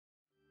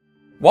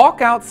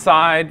Walk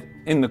outside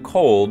in the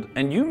cold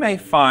and you may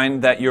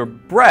find that your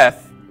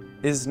breath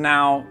is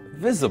now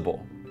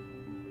visible.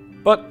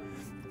 But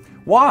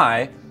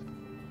why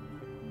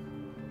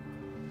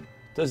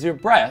does your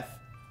breath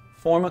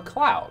form a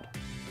cloud?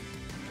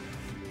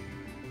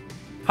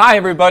 Hi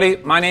everybody,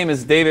 my name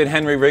is David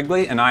Henry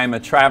Wrigley and I am a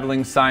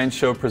traveling science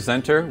show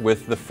presenter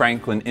with the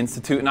Franklin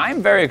Institute, and I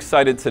am very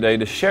excited today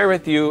to share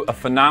with you a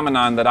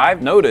phenomenon that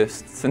I've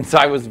noticed since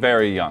I was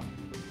very young.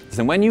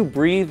 And when you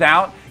breathe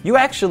out, you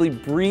actually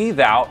breathe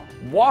out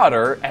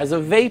water as a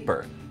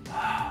vapor.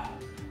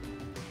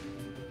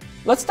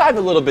 Let's dive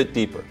a little bit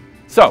deeper.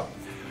 So,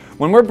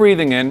 when we're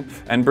breathing in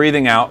and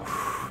breathing out,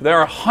 there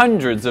are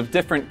hundreds of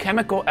different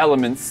chemical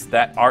elements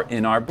that are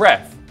in our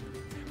breath.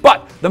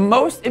 But the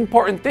most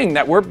important thing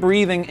that we're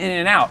breathing in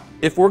and out,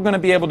 if we're going to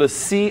be able to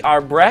see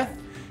our breath,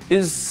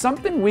 is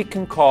something we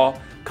can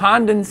call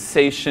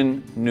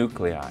condensation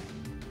nuclei.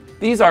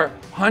 These are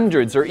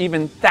hundreds or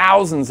even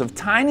thousands of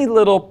tiny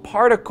little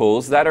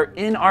particles that are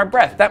in our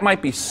breath. That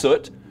might be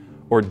soot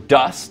or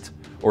dust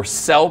or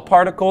cell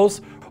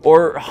particles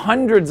or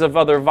hundreds of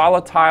other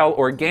volatile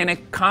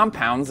organic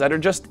compounds that are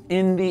just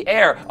in the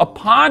air,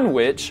 upon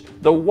which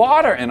the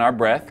water in our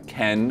breath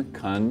can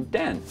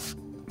condense.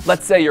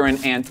 Let's say you're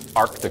in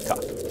Antarctica.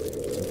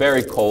 It's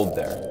very cold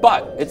there,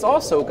 but it's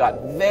also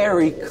got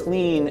very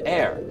clean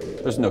air.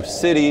 There's no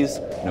cities,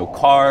 no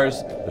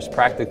cars, there's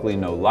practically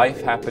no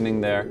life happening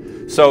there.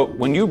 So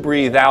when you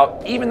breathe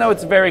out, even though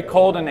it's very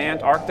cold in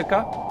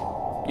Antarctica,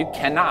 you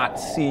cannot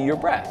see your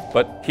breath.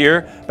 But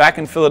here, back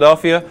in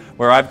Philadelphia,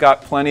 where I've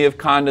got plenty of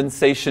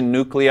condensation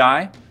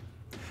nuclei,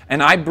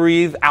 and I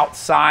breathe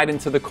outside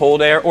into the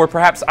cold air, or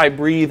perhaps I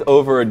breathe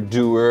over a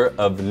dewar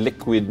of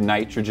liquid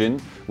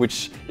nitrogen,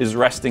 which is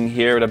resting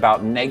here at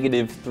about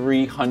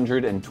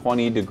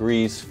 -320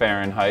 degrees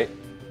Fahrenheit,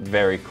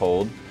 very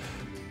cold.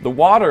 The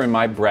water in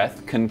my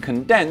breath can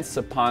condense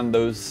upon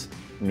those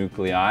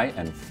nuclei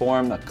and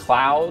form a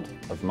cloud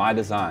of my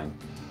design.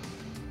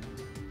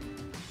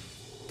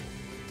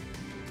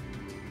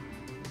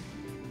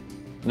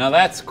 Now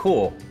that's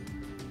cool.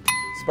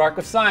 Spark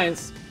of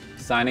Science,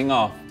 signing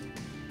off.